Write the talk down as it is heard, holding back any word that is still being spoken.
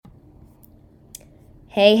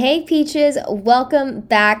Hey, Peaches. Welcome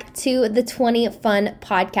back to the 20 Fun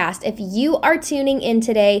Podcast. If you are tuning in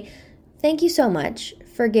today, thank you so much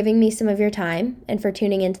for giving me some of your time and for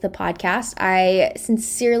tuning into the podcast. I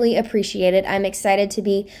sincerely appreciate it. I'm excited to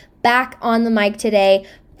be back on the mic today.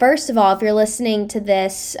 First of all, if you're listening to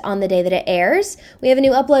this on the day that it airs, we have a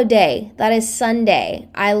new upload day. That is Sunday.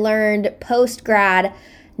 I learned post-grad,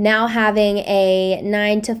 now having a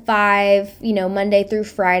 9 to 5, Monday through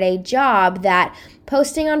Friday job, that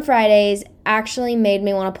posting on Fridays actually made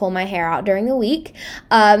me want to pull my hair out during the week,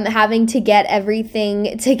 having to get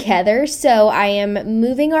everything together. So I am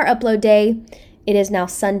moving our upload day. It is now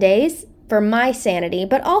Sundays for my sanity,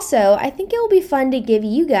 but also I think it will be fun to give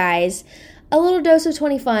you guys a little dose of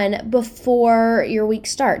 20 fun before your week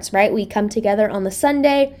starts, right? We come together on the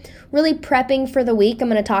Sunday, really prepping for the week. I'm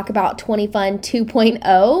going to talk about 20 Fun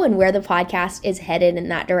 2.0 and where the podcast is headed in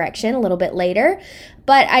that direction a little bit later.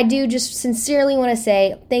 But I do just sincerely want to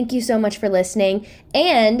say thank you so much for listening.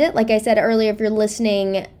 And like I said earlier, if you're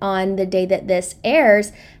listening on the day that this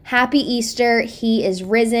airs, happy Easter. He is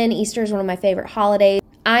risen. Easter is one of my favorite holidays.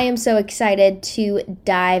 I am so excited to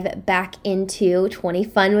dive back into 20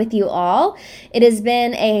 Fun with you all. It has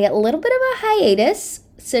been a little bit of a hiatus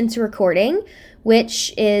since recording,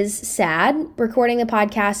 which is sad. Recording the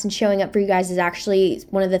podcast and showing up for you guys is actually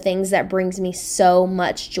one of the things that brings me so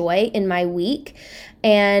much joy in my week.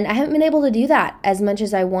 And I haven't been able to do that as much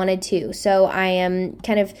as I wanted to. So I am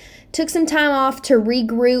took some time off to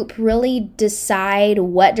regroup, really decide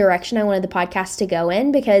what direction I wanted the podcast to go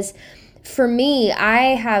in, because for me,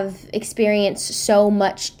 I have experienced so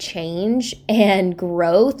much change and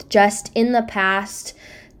growth just in the past,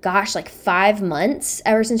 5 months,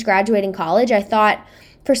 ever since graduating college. I thought,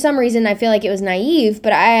 for some reason, I feel like it was naive,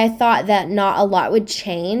 but I thought that not a lot would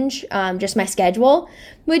change. Just my schedule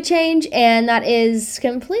would change, and that is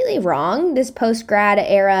completely wrong. This post-grad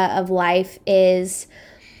era of life is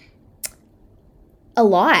a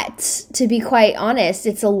lot, to be quite honest.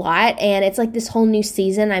 It's a lot, and it's like this whole new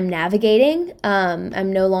season I'm navigating.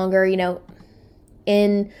 I'm no longer,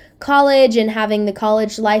 in college and having the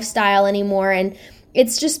college lifestyle anymore, and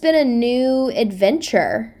it's just been a new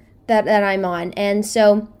adventure that I'm on. And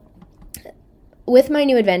so with my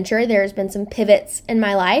new adventure, there's been some pivots in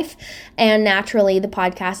my life, and naturally the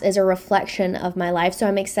podcast is a reflection of my life. So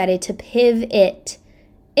I'm excited to pivot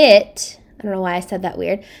I don't know why I said that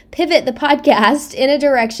weird. Pivot the podcast in a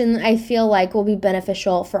direction that I feel like will be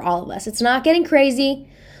beneficial for all of us. It's not getting crazy.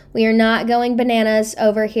 We are not going bananas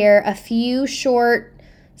over here. A few short,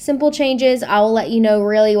 simple changes. I will let you know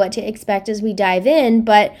really what to expect as we dive in,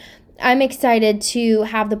 but I'm excited to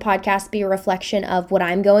have the podcast be a reflection of what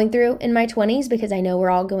I'm going through in my 20s, because I know we're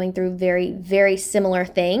all going through very, very similar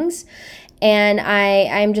things. And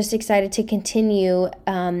I'm just excited to continue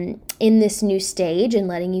in this new stage and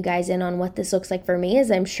letting you guys in on what this looks like for me, as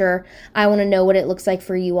I'm sure I want to know what it looks like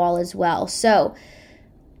for you all as well. So,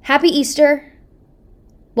 happy Easter.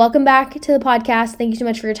 Welcome back to the podcast. Thank you so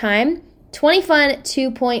much for your time. 20 Fun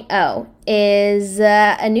 2.0 is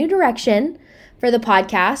a new direction for the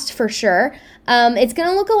podcast, for sure. It's going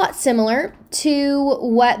to look a lot similar to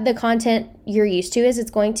what the content you're used to is. It's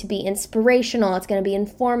going to be inspirational. It's going to be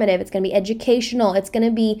informative. It's going to be educational. It's going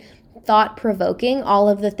to be thought-provoking, all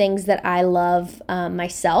of the things that I love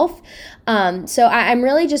myself. So I'm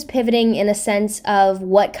really just pivoting in a sense of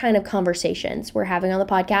what kind of conversations we're having on the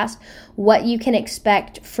podcast, what you can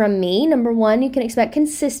expect from me. Number one, you can expect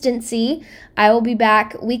consistency. I will be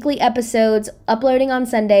back weekly episodes, uploading on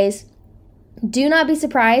Sundays. Do not be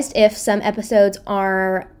surprised if some episodes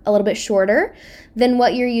are a little bit shorter than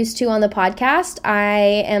what you're used to on the podcast. I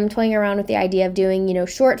am toying around with the idea of doing,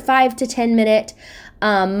 short 5 to 10 minute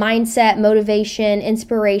mindset, motivation,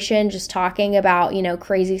 inspiration, just talking about,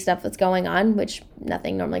 crazy stuff that's going on, which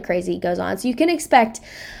nothing normally crazy goes on. So you can expect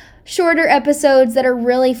shorter episodes that are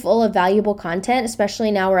really full of valuable content,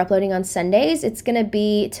 especially now we're uploading on Sundays. It's going to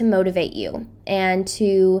be to motivate you and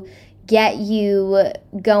to get you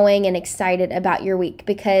going and excited about your week,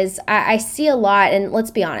 because I see a lot, and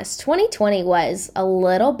let's be honest, 2020 was a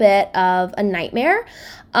little bit of a nightmare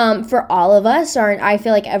for all of us. I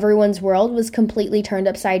feel like everyone's world was completely turned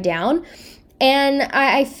upside down, and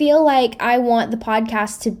I feel like I want the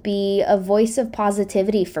podcast to be a voice of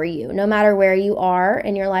positivity for you, no matter where you are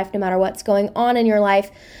in your life, no matter what's going on in your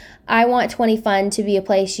life. I want 20 Fun to be a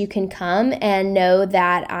place you can come and know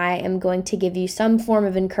that I am going to give you some form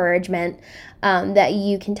of encouragement, that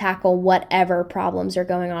you can tackle whatever problems are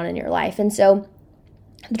going on in your life. And so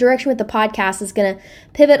the direction with the podcast is going to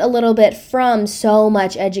pivot a little bit from so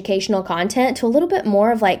much educational content to a little bit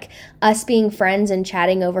more of like us being friends and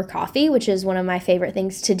chatting over coffee, which is one of my favorite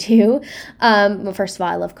things to do. Well, first of all,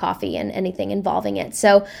 I love coffee and anything involving it.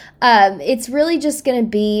 So it's really just going to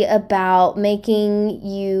be about making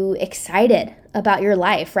you excited about your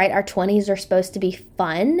life, right? Our 20s are supposed to be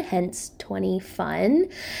fun, hence 20 fun.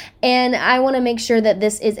 And I want to make sure that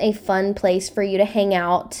this is a fun place for you to hang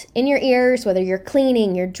out in your ears, whether you're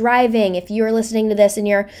cleaning, you're driving, if you're listening to this and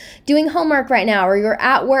you're doing homework right now, or you're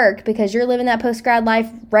at work because you're living that post-grad life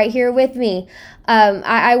right here with me.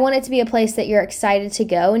 I want it to be a place that you're excited to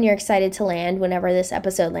go and you're excited to land whenever this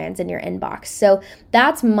episode lands in your inbox. So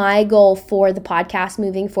that's my goal for the podcast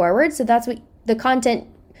moving forward. So that's what the content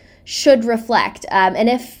should reflect. And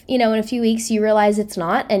if, in a few weeks you realize it's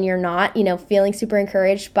not and you're not, feeling super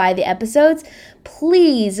encouraged by the episodes,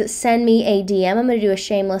 please send me a DM. I'm going to do a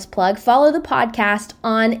shameless plug. Follow the podcast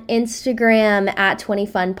on Instagram at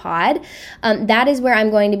 20funpod. That is where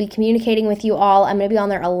I'm going to be communicating with you all. I'm going to be on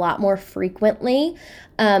there a lot more frequently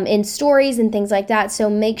in stories and things like that. So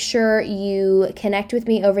make sure you connect with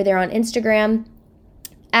me over there on Instagram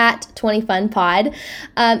at 20funpod.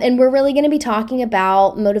 And we're really going to be talking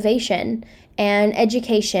about motivation and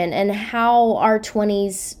education and how our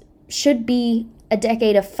 20s should be a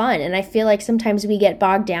decade of fun. And I feel like sometimes we get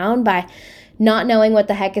bogged down by not knowing what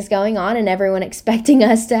the heck is going on and everyone expecting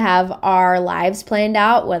us to have our lives planned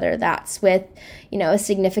out, whether that's with, a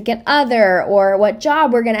significant other or what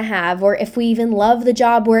job we're going to have, or if we even love the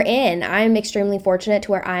job we're in. I'm extremely fortunate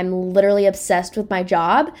to where I'm literally obsessed with my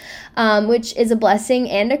job, which is a blessing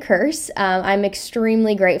and a curse. I'm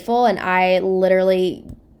extremely grateful, and I literally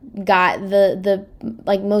got the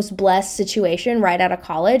most blessed situation right out of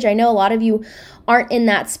college. I know a lot of you aren't in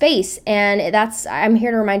that space, and I'm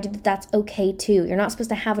here to remind you that that's okay too. You're not supposed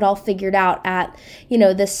to have it all figured out at,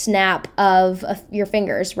 the snap of your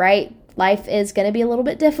fingers, right? Life is going to be a little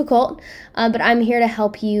bit difficult, but I'm here to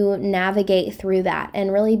help you navigate through that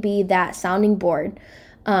and really be that sounding board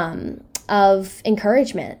of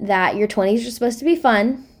encouragement that your 20s are supposed to be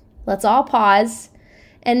fun. Let's all pause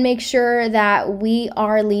and make sure that we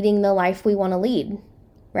are leading the life we want to lead,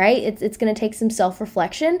 right? It's going to take some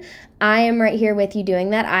self-reflection. I am right here with you doing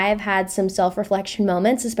that. I have had some self-reflection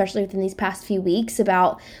moments, especially within these past few weeks,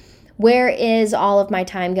 about where is all of my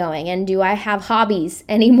time going? And do I have hobbies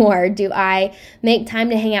anymore? Do I make time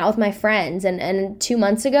to hang out with my friends? And 2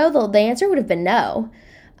 months ago, the answer would have been no.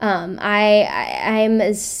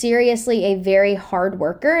 I'm seriously a very hard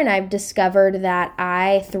worker, and I've discovered that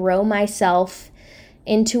I throw myself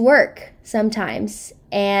into work sometimes.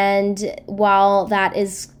 And while that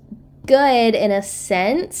is good in a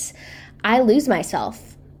sense, I lose myself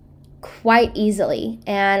quite easily.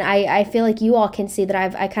 And I feel like you all can see that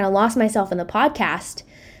I kind of lost myself in the podcast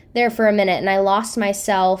there for a minute, and I lost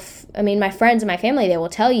myself. I mean, my friends and my family, they will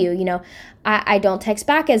tell you, I don't text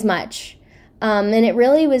back as much. And it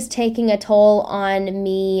really was taking a toll on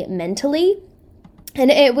me mentally. And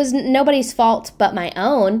it was nobody's fault but my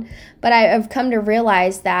own. But I've come to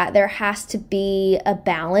realize that there has to be a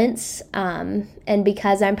balance. And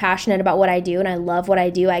because I'm passionate about what I do and I love what I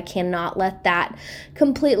do, I cannot let that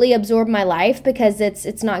completely absorb my life, because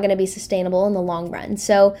it's not going to be sustainable in the long run.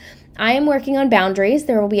 So I am working on boundaries.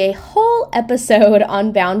 There will be a whole episode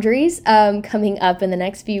on boundaries coming up in the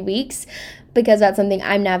next few weeks, because that's something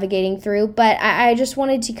I'm navigating through. But I just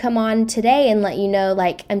wanted to come on today and let you know,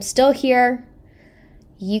 I'm still here.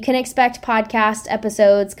 You can expect podcast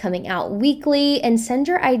episodes coming out weekly, and send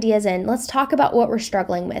your ideas in. Let's talk about what we're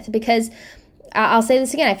struggling with, because I'll say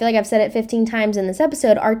this again. I feel like I've said it 15 times in this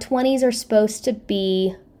episode. Our 20s are supposed to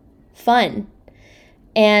be fun.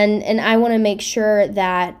 And I want to make sure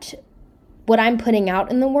that what I'm putting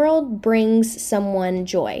out in the world brings someone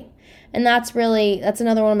joy. And that's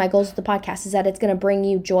another one of my goals with the podcast, is that it's going to bring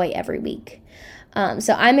you joy every week.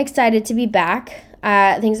 So I'm excited to be back.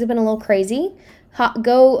 Things have been a little crazy.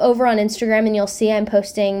 Go over on Instagram and you'll see I'm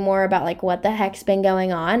posting more about what the heck's been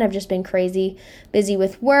going on. I've just been crazy busy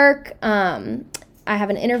with work. I have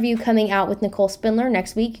an interview coming out with Nicole Spindler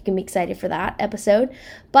next week. You can be excited for that episode.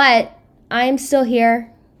 But I'm still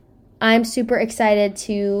here. I'm super excited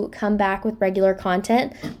to come back with regular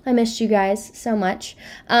content. I missed you guys so much.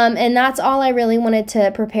 And that's all I really wanted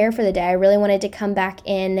to prepare for the day. I really wanted to come back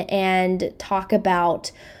in and talk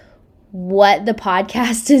about what the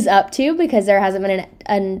podcast is up to, because there hasn't been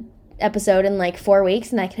an episode in 4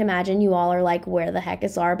 weeks, and I can imagine you all are where the heck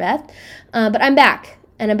is Laura Beth? But I'm back,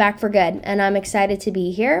 and I'm back for good, and I'm excited to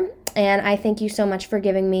be here. And I thank you so much for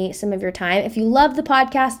giving me some of your time. If you love the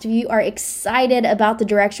podcast, if you are excited about the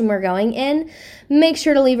direction we're going in, make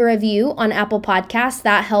sure to leave a review on Apple Podcasts.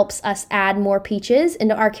 That helps us add more peaches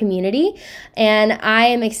into our community. And I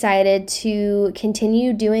am excited to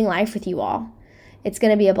continue doing life with you all. It's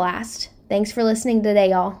going to be a blast. Thanks for listening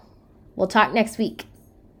today, y'all. We'll talk next week.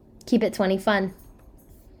 Keep it 20 fun.